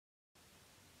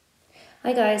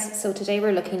Hi guys, so today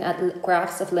we're looking at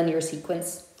graphs of linear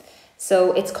sequence.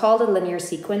 So it's called a linear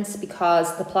sequence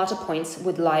because the plotted points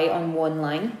would lie on one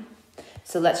line.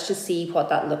 So let's just see what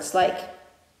that looks like.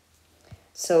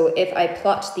 So if I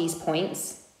plot these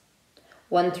points,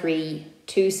 1, 3,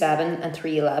 2, 7 and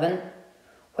 3, 11,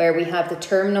 where we have the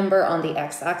term number on the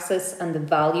x-axis and the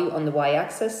value on the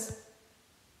y-axis,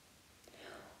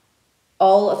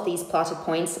 all of these plotted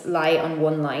points lie on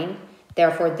one line.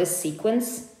 Therefore, this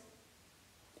sequence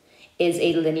is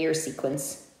a linear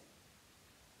sequence.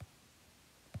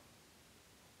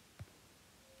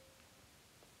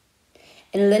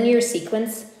 In a linear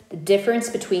sequence, the difference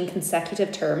between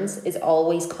consecutive terms is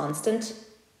always constant.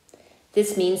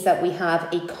 This means that we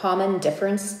have a common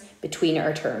difference between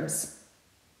our terms.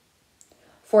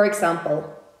 For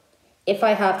example, if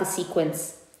I have the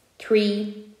sequence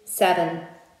 3, 7,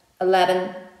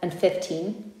 11 and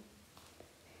 15,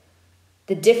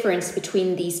 the difference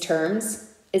between these terms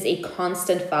is a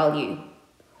constant value.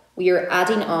 We are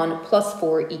adding on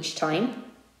 +4 each time.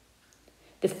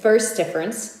 The first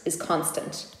difference is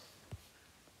constant.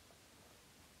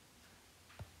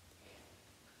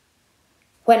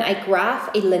 When I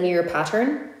graph a linear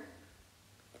pattern,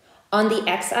 on the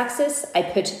x-axis I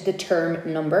put the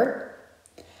term number,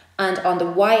 and on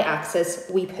the y-axis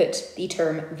we put the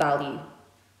term value.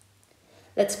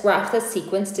 Let's graph this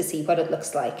sequence to see what it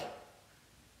looks like.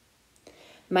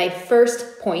 My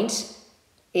first point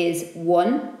is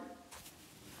 1.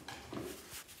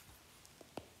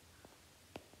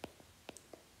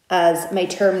 As my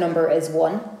term number is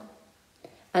 1.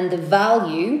 And the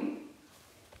value,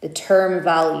 the term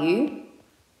value,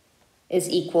 is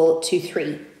equal to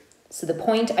 3. So the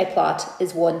point I plot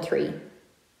is 1, 3.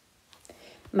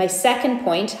 My second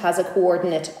point has a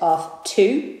coordinate of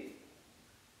 2,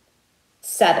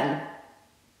 7.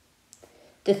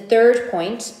 The third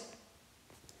point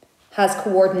has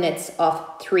coordinates of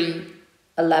 3,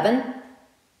 11.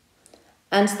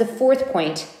 And the fourth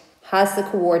point has the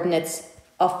coordinates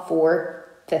of 4,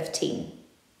 15.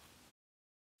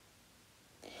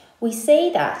 We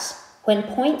say that when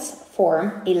points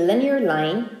form a linear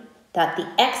line, that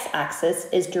the x-axis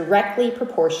is directly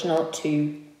proportional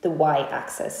to the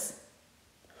y-axis.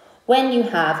 When you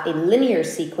have a linear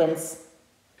sequence,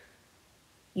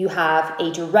 you have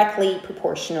a directly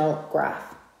proportional graph.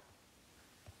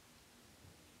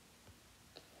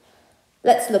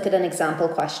 Let's look at an example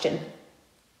question.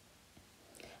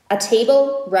 A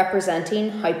table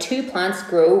representing how 2 plants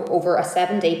grow over a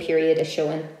 7-day period is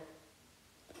shown.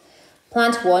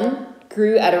 Plant 1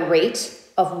 grew at a rate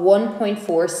of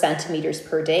 1.4 centimetres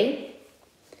per day,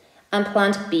 and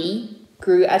plant B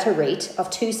grew at a rate of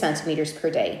 2 centimetres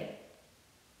per day.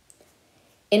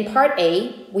 In part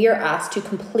A, we are asked to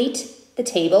complete the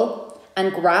table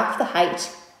and graph the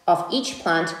height of each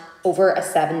plant over a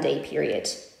 7-day period.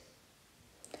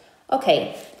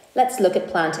 Okay, let's look at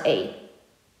plant A.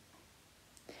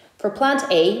 For plant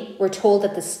A, we're told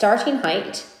that the starting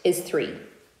height is 3.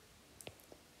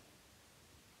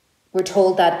 We're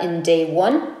told that in day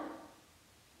 1,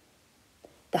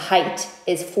 the height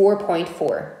is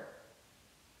 4.4.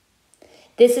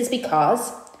 This is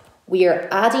because we are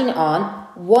adding on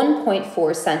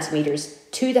 1.4 centimetres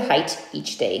to the height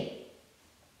each day.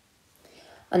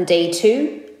 On day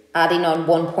 2, adding on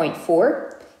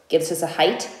 1.4 gives us a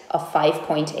height of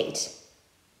 5.8.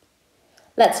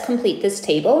 Let's complete this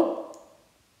table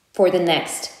for the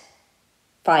next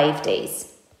 5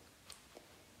 days.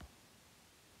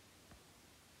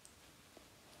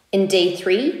 In day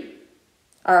 3,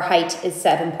 our height is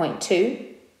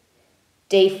 7.2.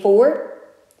 Day 4,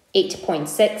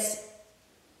 8.6.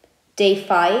 Day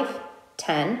 5,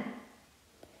 10.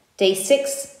 Day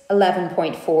 6,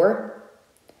 11.4.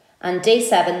 And day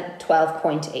 7,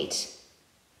 12.8.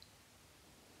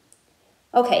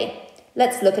 Okay,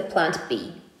 let's look at plant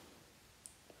B.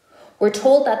 We're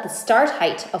told that the start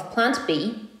height of plant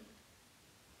B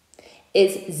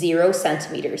is 0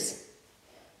 centimetres.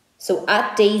 So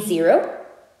at day 0,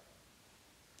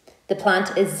 the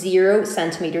plant is 0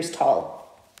 centimetres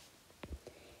tall.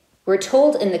 We're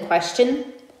told in the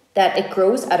question that it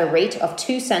grows at a rate of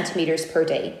 2 centimetres per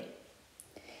day.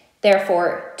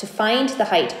 Therefore, to find the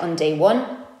height on day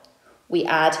 1, we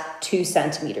add 2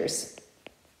 centimetres.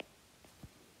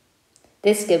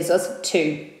 This gives us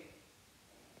 2.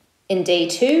 In day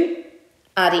 2,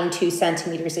 adding 2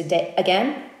 centimetres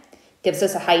again gives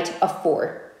us a height of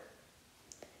 4.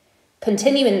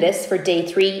 Continuing this for day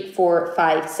 3, 4,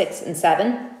 5, 6 and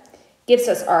 7 gives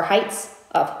us our heights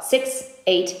of 6,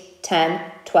 8,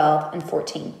 10, 12 and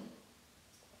 14.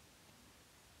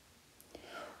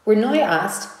 We're now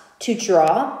asked to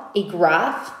draw a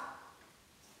graph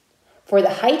for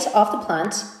the height of the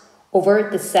plant over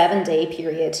the 7-day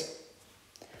period.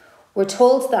 We're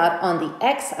told that on the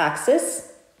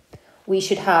x-axis, we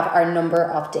should have our number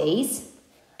of days,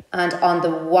 and on the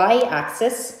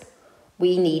y-axis,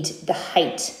 we need the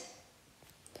height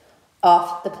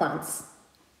of the plants.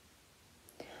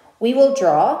 We will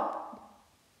draw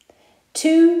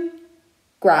two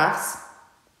graphs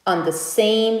on the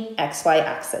same xy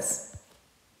axis.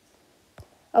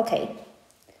 Okay,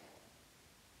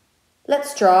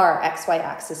 let's draw our xy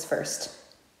axis first.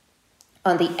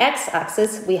 On the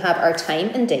x-axis, we have our time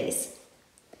in days.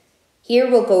 Here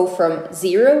we'll go from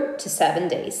 0 to 7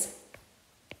 days.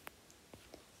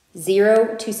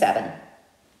 0 to 7.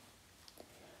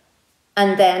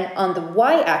 And then on the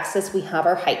y-axis, we have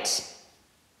our height.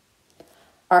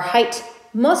 Our height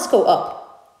must go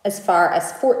up as far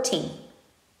as 14.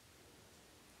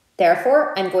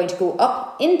 Therefore, I'm going to go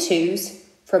up in twos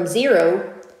from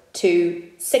 0 to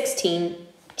 16,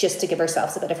 just to give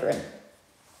ourselves a bit of room.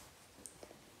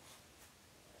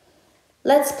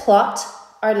 Let's plot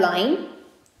our line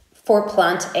for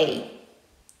plant A.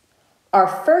 Our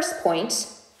first point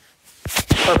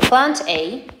for plant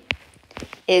A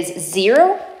is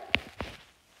 0,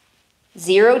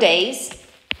 0 days,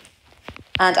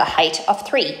 and a height of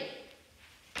 3.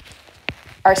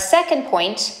 Our second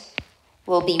point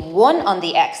will be 1 on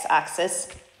the x-axis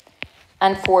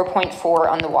and 4.4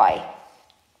 on the y.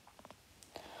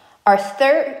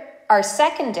 Our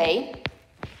second day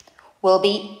will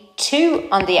be 2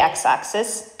 on the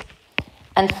x-axis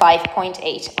and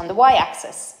 5.8 on the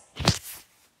y-axis.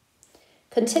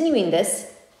 Continuing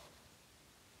this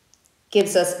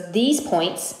gives us these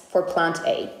points for plant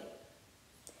A.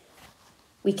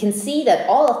 We can see that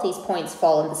all of these points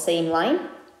fall in the same line,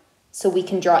 so we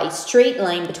can draw a straight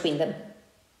line between them.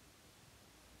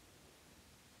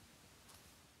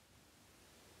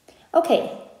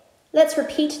 Okay, let's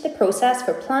repeat the process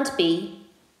for plant B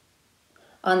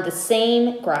on the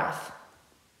same graph.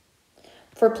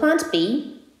 For plant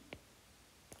B,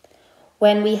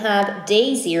 when we have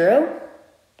day 0,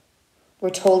 we're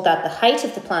told that the height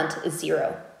of the plant is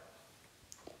 0.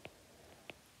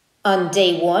 On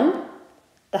day 1,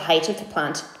 the height of the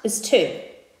plant is 2.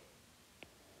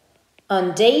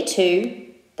 On day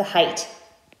 2, the height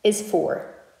is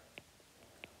 4.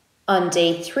 On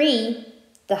day 3,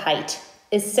 the height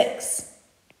is 6.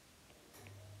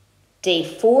 Day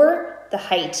 4, the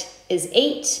height is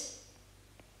 8.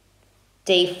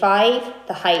 Day 5,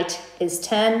 the height is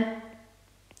 10.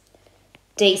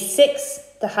 Day 6,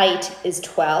 the height is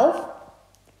 12.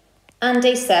 And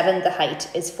day 7, the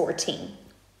height is 14.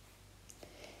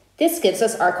 This gives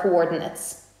us our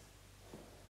coordinates.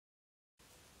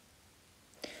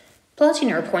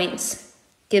 Plotting our points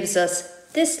gives us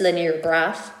this linear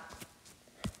graph,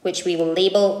 which we will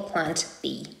label plant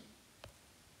B.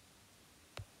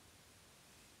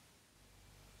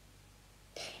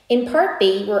 In part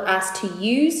B, we're asked to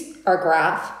use our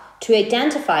graph to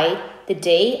identify the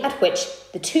day at which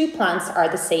the two plants are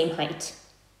the same height.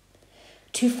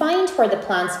 To find where the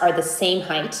plants are the same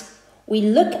height, we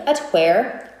look at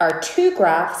where our two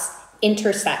graphs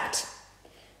intersect.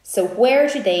 So where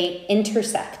do they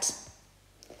intersect?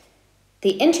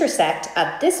 They intersect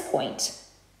at this point.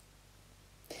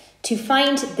 To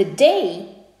find the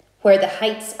day where the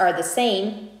heights are the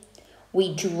same,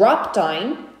 we drop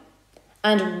down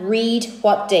and read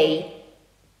what day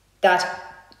that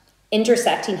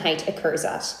intersecting height occurs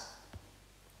at.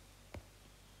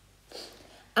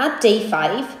 At day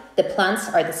 5, the plants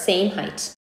are the same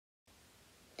height.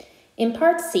 In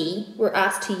part C, we're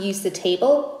asked to use the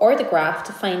table or the graph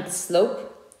to find the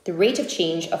slope, the rate of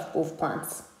change of both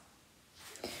plants.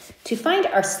 To find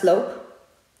our slope,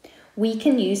 we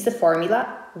can use the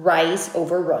formula rise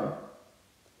over run.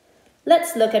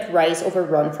 Let's look at rise over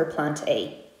run for plant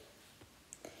A.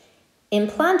 In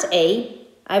plant A,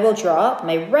 I will draw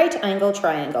my right angle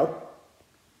triangle.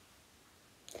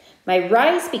 My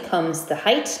rise becomes the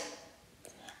height,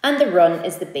 and the run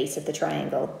is the base of the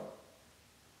triangle.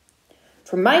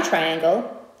 For my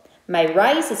triangle, my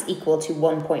rise is equal to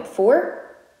 1.4.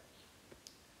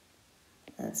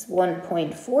 That's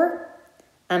 1.4.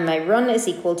 And my run is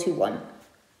equal to 1.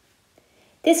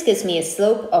 This gives me a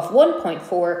slope of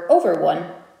 1.4 over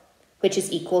 1, which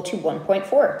is equal to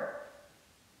 1.4.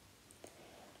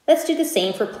 Let's do the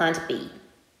same for plant B.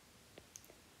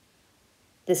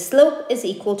 The slope is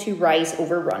equal to rise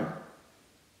over run.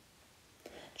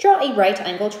 Draw a right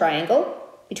angle triangle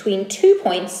between 2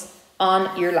 points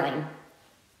on your line.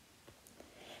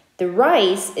 The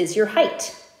rise is your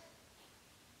height,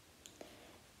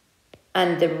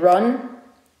 and the run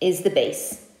is the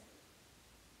base.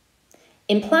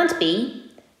 In plant B,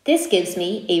 This gives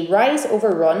me a rise over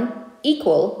run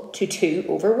equal to 2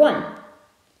 over 1.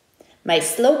 My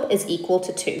slope is equal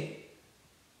to 2.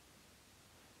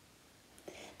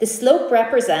 The slope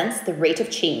represents the rate of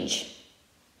change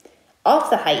of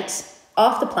the height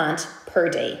of the plant per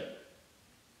day.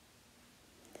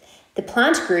 The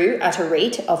plant grew at a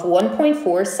rate of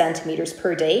 1.4 centimetres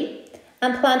per day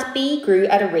and plant B grew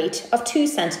at a rate of 2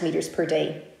 centimetres per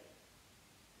day.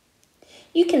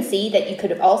 You can see that you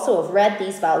could also have read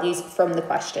these values from the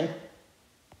question.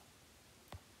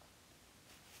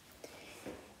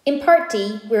 In part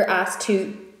D, we're asked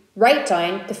to write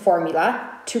down the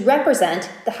formula to represent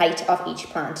the height of each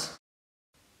plant.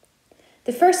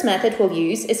 The first method we'll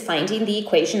use is finding the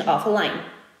equation of a line.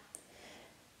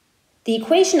 The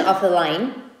equation of the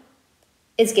line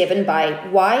is given by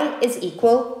y is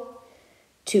equal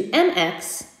to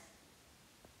mx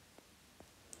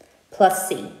plus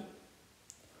c,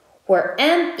 where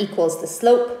m equals the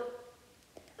slope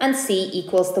and c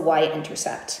equals the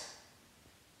y-intercept.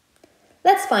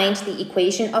 Let's find the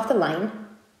equation of the line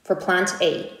for plant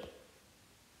A.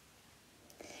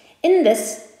 In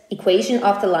this equation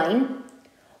of the line,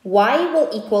 y will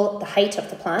equal the height of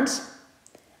the plant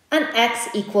and x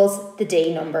equals the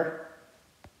day number.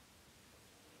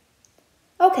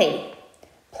 Okay,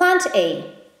 plant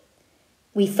A.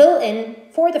 We fill in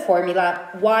for the formula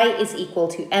y is equal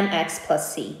to mx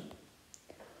plus c.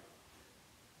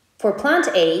 For plant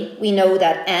A, we know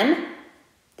that m,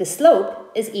 the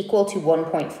slope, is equal to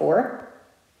 1.4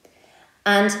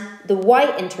 and the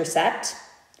y-intercept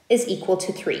is equal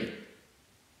to 3.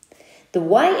 The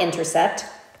y-intercept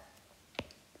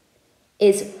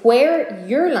is where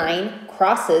your line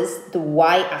crosses the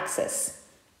y-axis,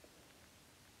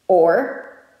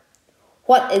 or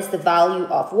what is the value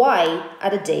of y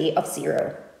at a day of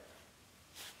 0.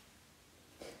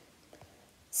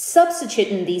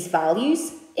 Substituting these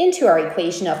values into our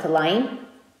equation of the line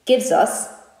gives us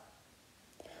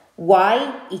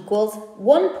y equals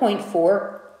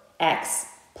 1.4x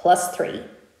plus 3.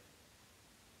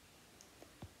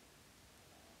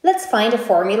 Let's find a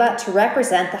formula to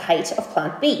represent the height of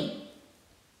plant B.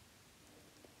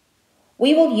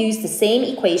 We will use the same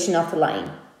equation of the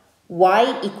line,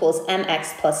 y equals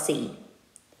mx plus c,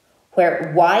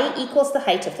 where y equals the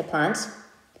height of the plant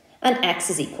and x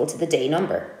is equal to the day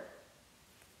number.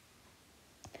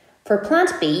 For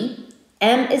plant B,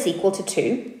 m is equal to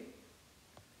 2,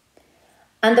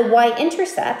 and the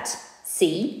y-intercept,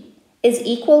 c, is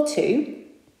equal to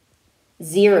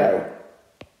 0.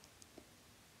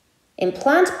 In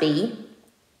plant B,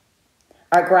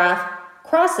 our graph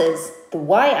crosses the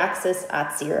y-axis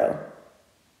at 0.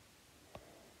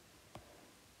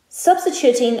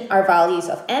 Substituting our values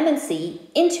of m and c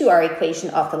into our equation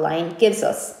of the line gives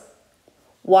us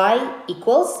y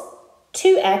equals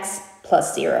 2x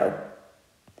plus 0.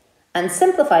 And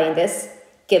simplifying this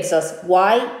gives us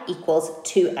y equals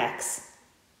 2x.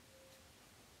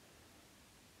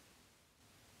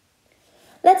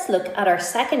 Let's look at our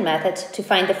second method to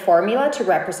find the formula to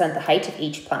represent the height of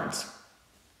each plant.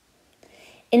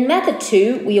 In method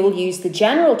 2, we will use the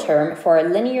general term for a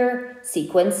linear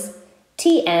sequence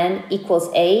Tn equals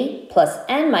a plus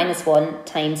n minus 1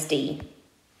 times d,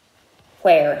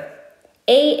 where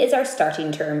a is our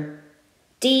starting term,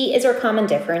 d is our common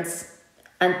difference,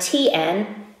 and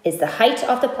Tn is the height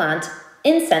of the plant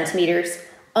in centimetres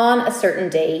on a certain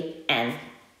day n.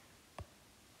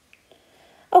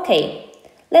 Okay,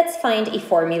 let's find a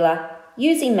formula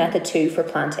using method 2 for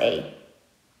plant A.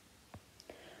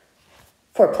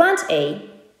 For plant A,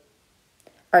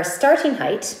 our starting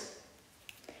height,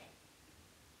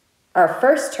 our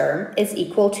first term, is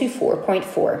equal to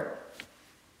 4.4.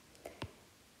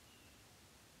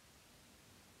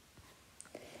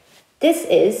 This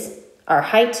is our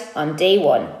height on day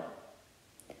 1.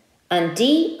 And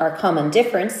d, our common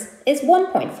difference, is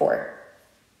 1.4.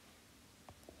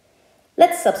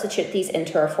 Let's substitute these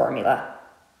into our formula.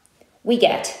 We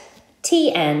get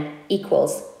Tn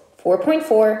equals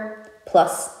 4.4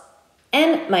 plus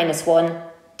n minus 1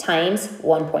 times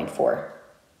 1.4.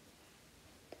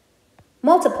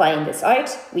 Multiplying this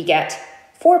out, we get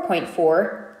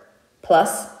 4.4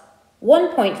 plus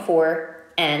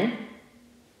 1.4n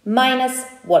minus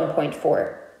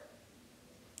 1.4.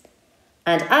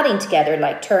 And adding together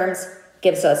like terms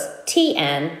gives us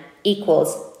Tn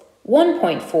equals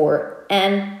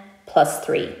 1.4n plus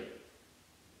 3.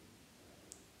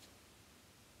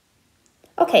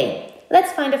 Okay,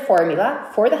 let's find a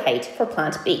formula for the height for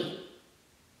plant B.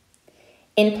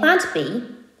 In plant B,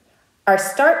 our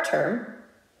start term,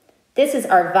 this is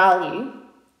our value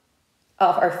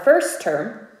of our first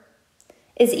term,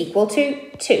 is equal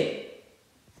to 2.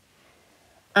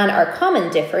 And our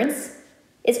common difference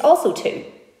is also 2.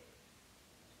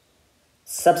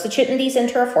 Substituting these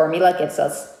into our formula gives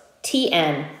us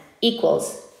Tn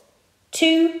equals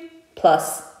 2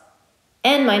 plus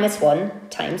n minus 1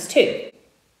 times 2.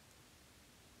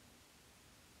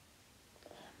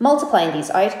 Multiplying these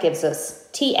out gives us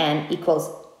Tn equals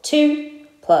 2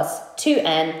 plus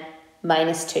 2n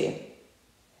minus 2.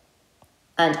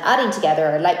 And adding together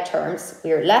our like terms,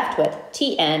 we are left with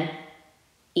Tn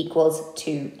equals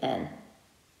 2n.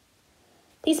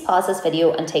 Please pause this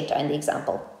video and take down the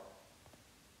example.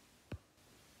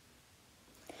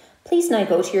 Please now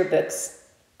go to your books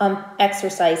on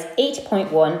exercise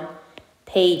 8.1,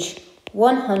 page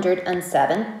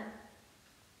 107,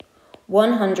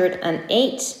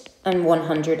 108 and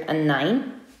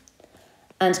 109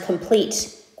 and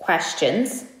complete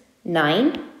questions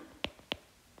 9,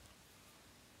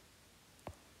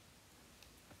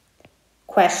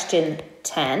 question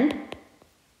 10,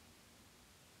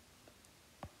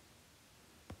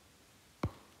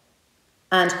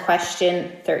 and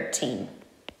question 13.